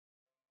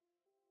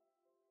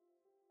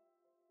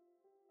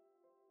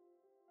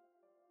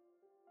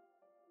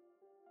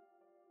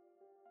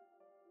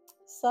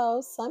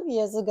So, some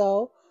years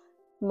ago,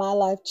 my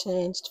life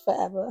changed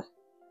forever.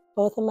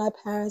 Both of my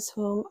parents,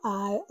 whom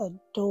I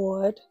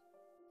adored,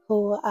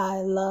 who I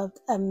loved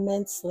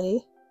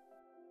immensely,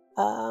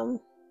 um,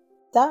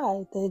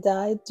 died. They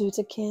died due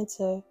to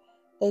cancer.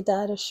 They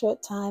died a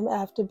short time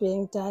after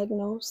being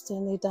diagnosed,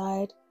 and they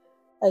died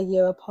a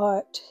year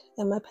apart.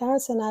 And my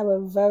parents and I were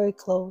very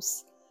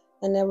close,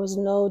 and there was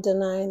no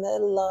denying the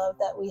love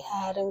that we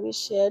had and we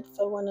shared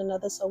for one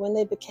another. So when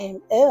they became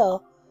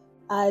ill,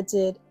 I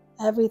did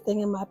everything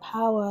in my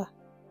power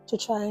to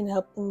try and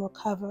help them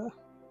recover.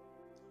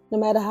 No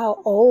matter how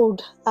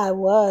old I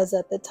was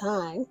at the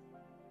time,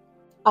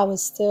 I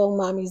was still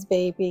mommy's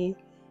baby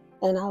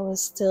and I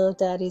was still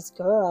daddy's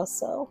girl.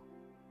 So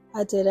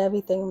I did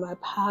everything in my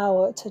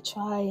power to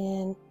try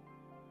and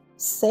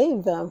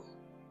save them.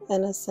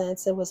 In a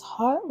sense, it was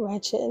heart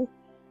wrenching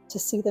to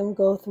see them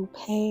go through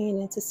pain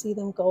and to see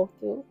them go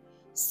through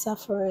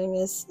suffering.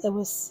 It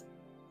was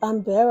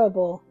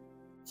unbearable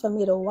for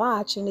me to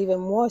watch, and even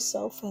more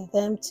so for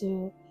them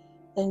to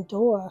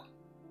endure.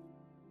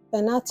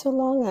 And not too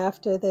long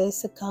after, they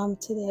succumbed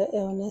to their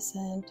illness,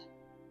 and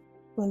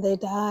when they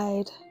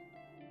died,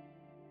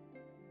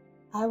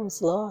 I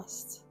was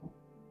lost.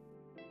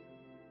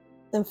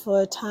 And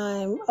for a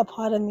time, a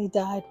part of me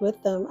died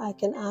with them. I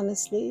can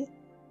honestly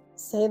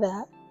say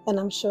that. And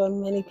I'm sure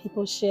many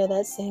people share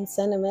that same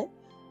sentiment,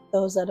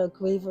 those that are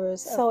grievers.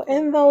 So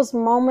in those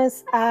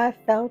moments, I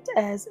felt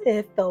as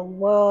if the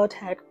world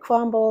had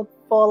crumbled,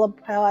 fall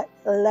apart,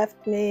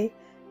 left me.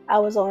 I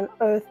was on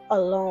earth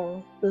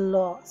alone,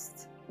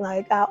 lost.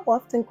 Like, I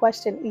often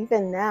question,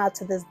 even now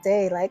to this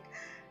day, like,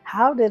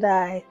 how did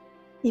I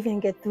even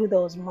get through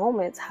those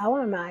moments?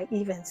 How am I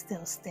even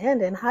still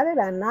standing? How did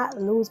I not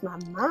lose my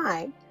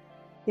mind?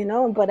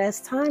 But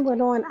as time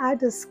went on, I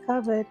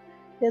discovered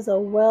there's a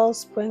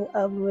wellspring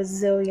of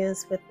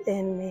resilience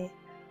within me.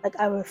 Like,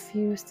 I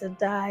refused to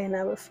die and I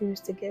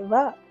refused to give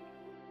up.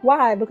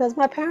 Why? Because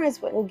my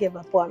parents wouldn't give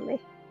up on me.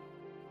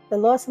 The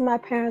loss of my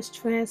parents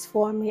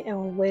transformed me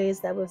in ways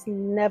that was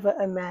never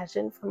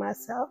imagined for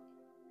myself.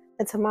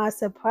 And to my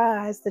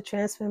surprise, the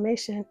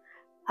transformation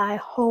I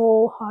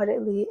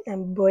wholeheartedly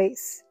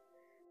embrace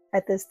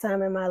at this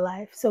time in my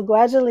life. So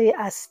gradually,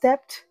 I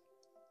stepped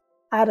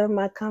out of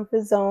my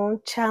comfort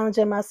zone,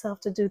 challenging myself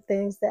to do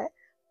things that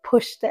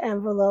pushed the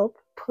envelope,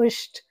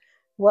 pushed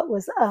what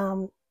was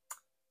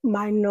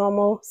my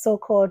normal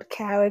so-called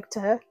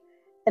character,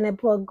 and it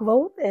brought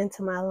growth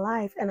into my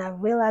life. And I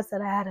realized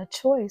that I had a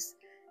choice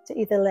to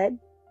either let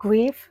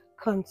grief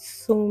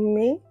consume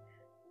me,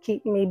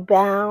 keep me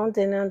bound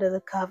and under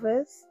the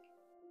covers,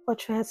 or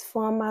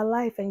transform my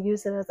life and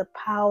use it as a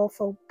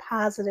powerful,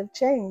 positive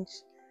change.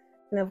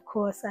 And of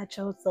course, I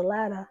chose the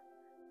latter.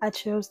 I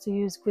chose to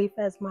use grief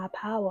as my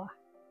power.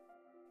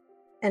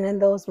 And in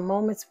those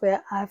moments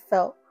where I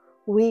felt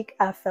weak,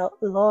 I felt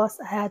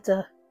lost, I had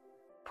to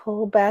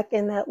pull back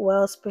in that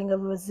wellspring of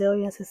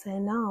resilience and say,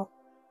 no,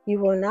 you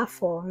will not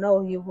fall.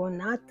 No, you will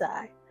not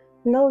die.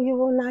 No, you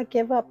will not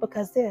give up,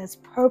 because there is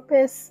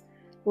purpose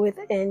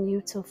within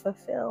you to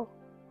fulfill.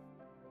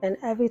 And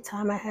every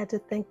time I had to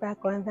think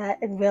back on that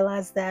and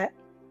realize that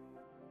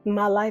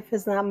my life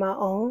is not my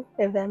own,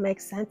 if that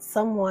makes sense.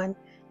 Someone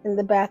in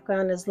the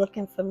background is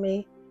looking for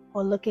me,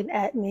 or looking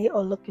at me,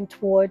 or looking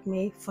toward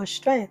me for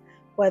strength,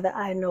 whether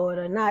I know it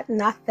or not.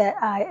 Not that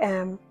I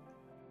am,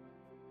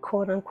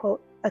 quote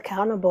unquote,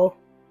 accountable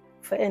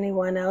for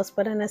anyone else,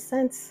 but in a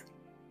sense,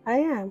 I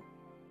am.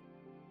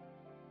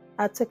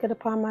 I took it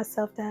upon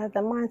myself to have the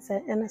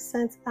mindset. In a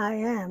sense, I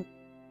am.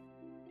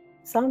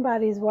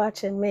 Somebody's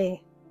watching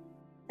me.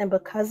 And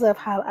because of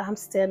how I'm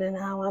standing,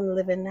 how I'm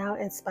living now,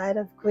 in spite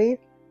of grief,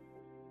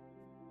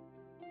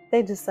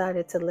 they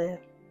decided to live.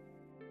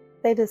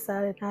 They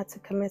decided not to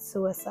commit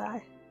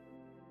suicide.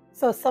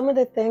 So some of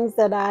the things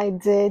that I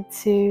did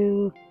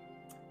to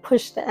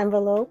push the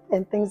envelope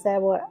and things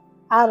that were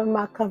out of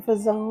my comfort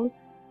zone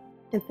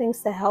and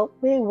things that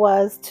helped me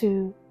was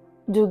to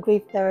do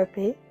grief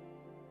therapy,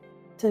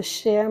 to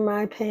share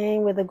my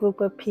pain with a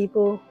group of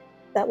people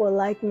that were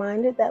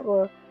like-minded, that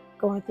were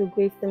going through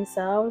grief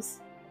themselves.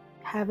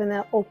 Having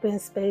that open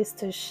space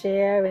to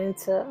share and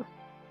to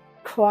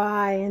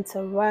cry and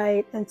to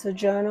write and to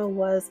journal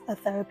was a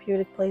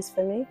therapeutic place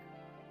for me.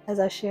 As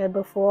I shared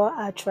before,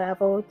 I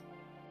traveled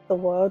the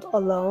world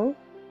alone.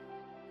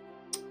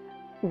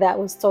 That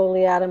was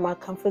totally out of my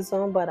comfort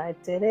zone, but I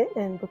did it,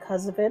 and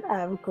because of it,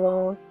 I've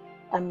grown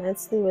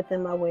immensely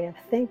within my way of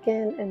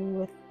thinking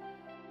and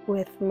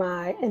with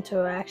my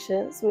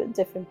interactions with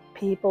different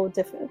people,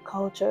 different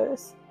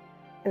cultures.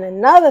 And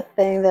another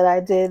thing that I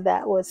did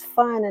that was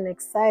fun and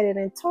exciting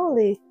and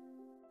totally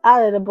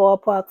out of the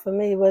ballpark for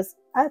me was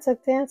I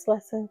took dance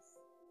lessons.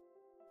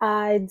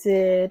 I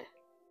did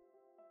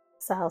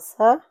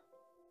salsa,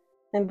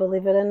 and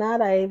believe it or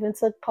not, I even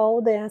took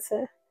pole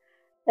dancing.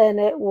 And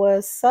it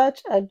was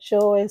such a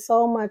joy and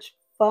so much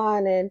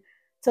fun, and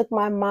took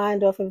my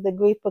mind off of the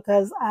grief,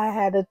 because I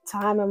had a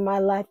time in my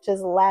life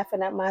just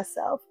laughing at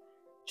myself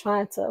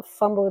trying to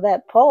fumble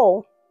that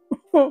pole.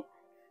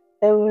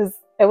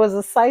 It was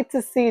a sight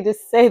to see, to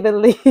say the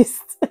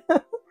least.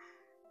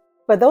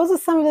 But those are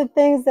some of the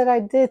things that I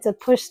did to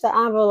push the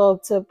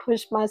envelope, to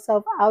push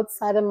myself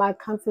outside of my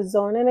comfort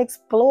zone and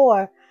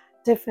explore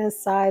different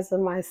sides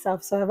of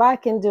myself. So if I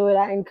can do it,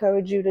 I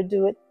encourage you to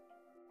do it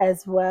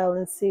as well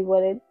and see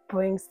what it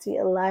brings to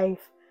your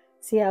life.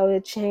 See how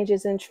it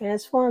changes and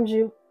transforms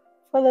you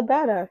for the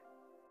better.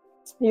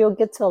 You'll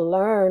get to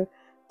learn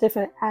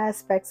different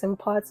aspects and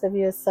parts of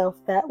yourself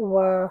that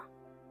were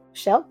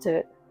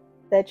sheltered,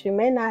 that you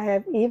may not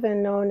have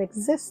even known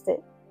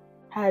existed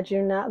had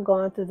you not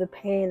gone through the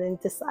pain and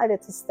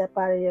decided to step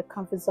out of your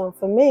comfort zone.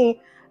 For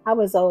me, I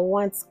was a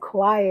once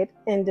quiet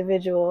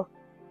individual,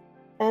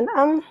 and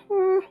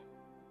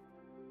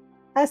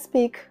I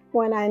speak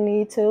when I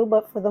need to,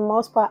 but for the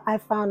most part, I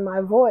found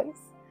my voice.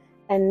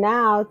 And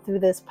now, through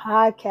this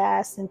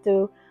podcast and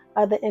through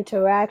other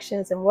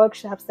interactions and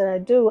workshops that I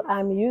do,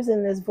 I'm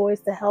using this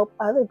voice to help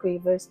other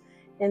grievers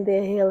in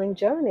their healing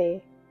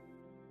journey.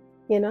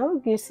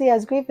 You see,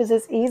 as grievers,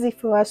 it's easy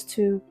for us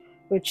to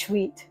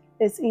retreat.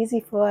 It's easy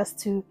for us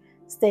to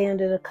stay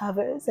under the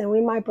covers. And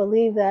we might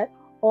believe that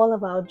all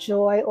of our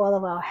joy, all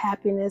of our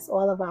happiness,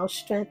 all of our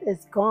strength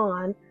is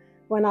gone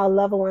when our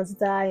loved ones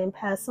die and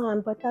pass on,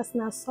 but that's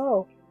not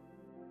so.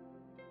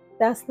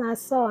 That's not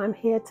so. I'm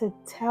here to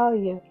tell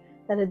you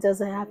that it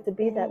doesn't have to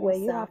be that way.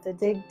 You have to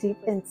dig deep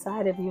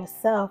inside of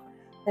yourself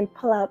and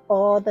pull out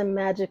all the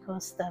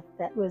magical stuff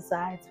that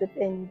resides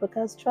within you,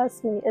 because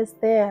trust me, it's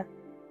there.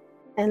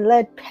 And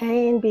let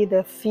pain be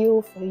the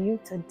fuel for you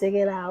to dig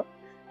it out.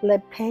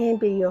 Let pain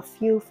be your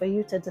fuel for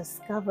you to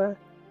discover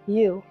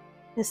you.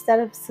 Instead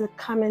of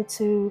succumbing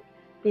to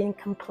being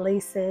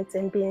complacent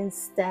and being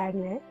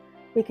stagnant,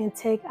 we can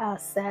take our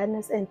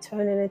sadness and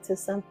turn it into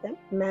something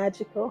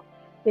magical.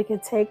 We can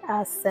take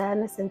our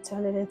sadness and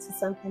turn it into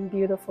something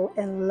beautiful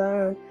and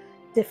learn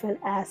different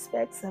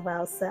aspects of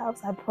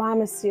ourselves. I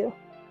promise you,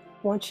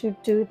 once you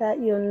do that,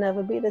 you'll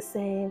never be the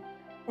same,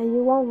 and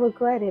you won't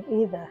regret it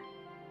either.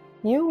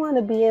 You want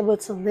to be able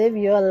to live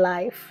your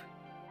life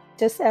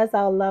just as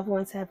our loved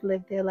ones have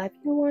lived their life.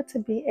 You want to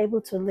be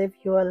able to live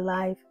your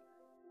life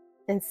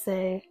and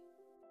say,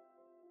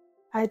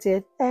 I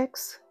did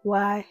X,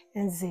 Y,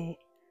 and Z,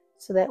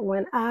 so that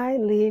when I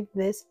leave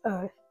this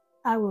earth,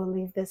 I will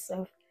leave this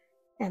earth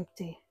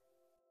empty.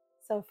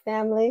 So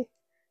family,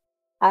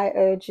 I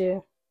urge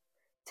you,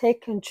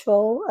 take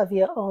control of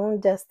your own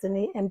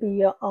destiny and be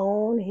your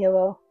own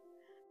hero.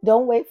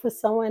 Don't wait for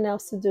someone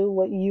else to do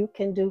what you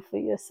can do for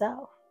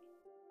yourself.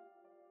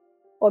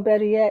 Or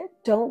better yet,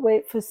 don't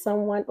wait for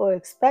someone or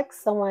expect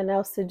someone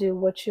else to do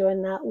what you're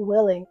not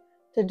willing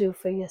to do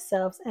for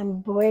yourselves.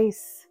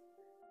 Embrace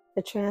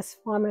the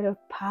transformative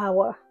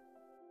power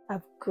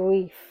of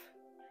grief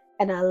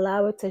and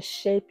allow it to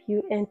shape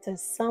you into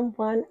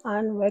someone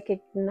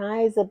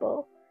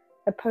unrecognizable,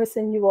 a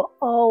person you were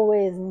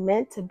always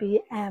meant to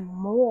be and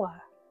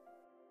more.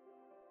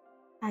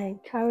 I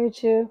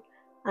encourage you.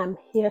 I'm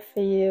here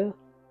for you.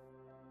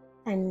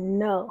 And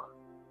know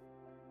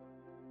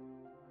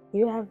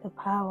you have the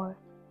power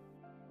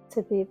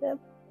to be the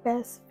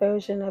best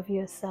version of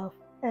yourself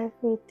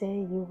every day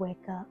you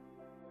wake up.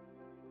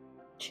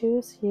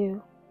 Choose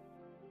you,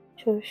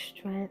 choose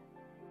strength,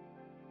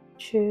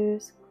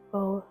 choose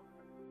growth,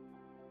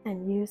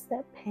 and use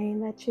that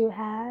pain that you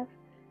have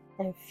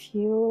and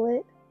fuel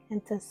it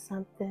into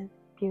something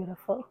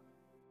beautiful,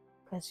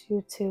 because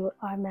you too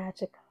are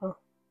magical.